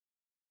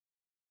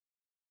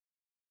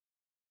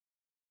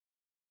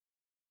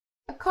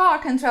a car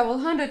can travel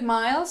 100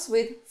 miles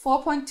with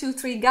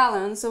 4.23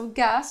 gallons of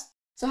gas.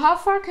 So how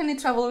far can it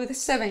travel with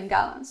 7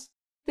 gallons?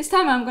 This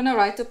time I'm going to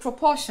write a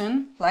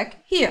proportion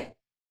like here.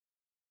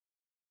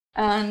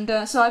 And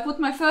so I put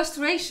my first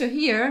ratio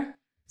here,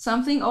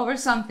 something over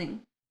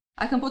something.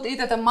 I can put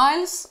either the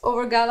miles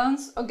over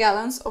gallons or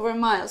gallons over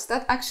miles.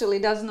 That actually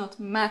does not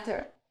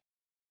matter.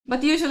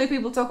 But usually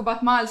people talk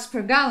about miles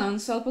per gallon,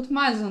 so I'll put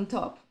miles on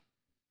top.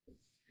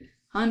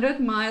 100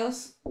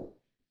 miles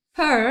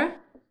per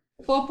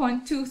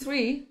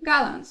 4.23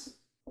 gallons.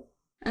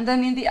 And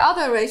then in the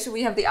other ratio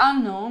we have the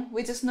unknown.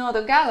 We just know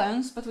the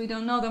gallons, but we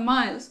don't know the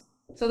miles.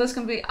 So there's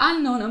going to be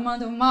unknown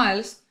amount of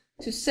miles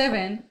to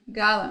 7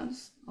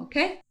 gallons.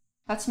 Okay?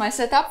 That's my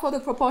setup for the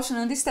proportion,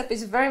 and this step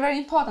is very, very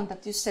important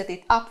that you set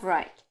it up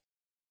right.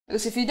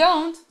 Because if you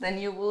don't, then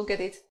you will get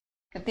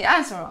the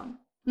answer wrong.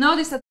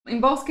 Notice that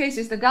in both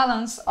cases the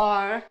gallons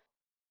are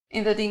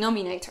in the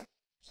denominator.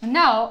 So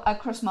now I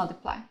cross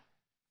multiply.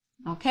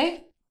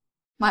 Okay?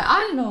 My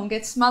unknown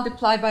gets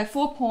multiplied by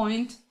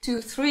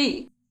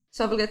 4.23.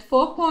 So I will get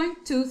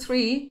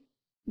 4.23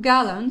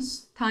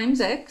 gallons times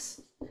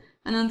x,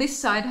 and on this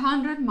side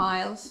 100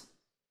 miles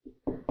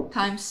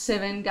times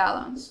 7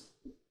 gallons.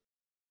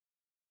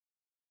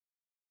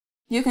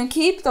 You can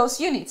keep those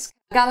units,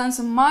 gallons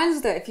and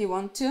miles, there if you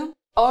want to,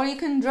 or you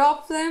can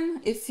drop them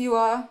if you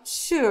are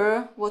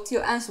sure what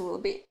your answer will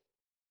be.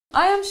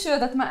 I am sure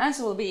that my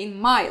answer will be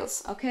in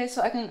miles, okay?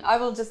 So I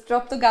will just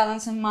drop the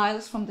gallons and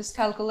miles from this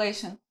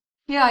calculation.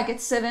 Here I get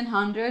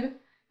 700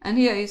 and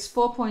here is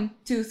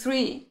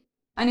 4.23.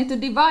 I need to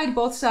divide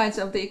both sides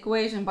of the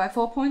equation by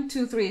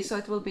 4.23, so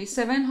it will be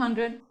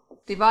 700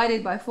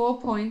 divided by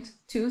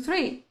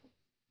 4.23.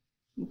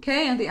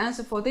 Okay, and the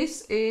answer for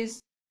this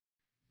is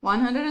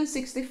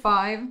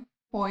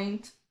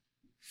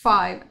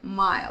 165.5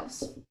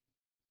 miles.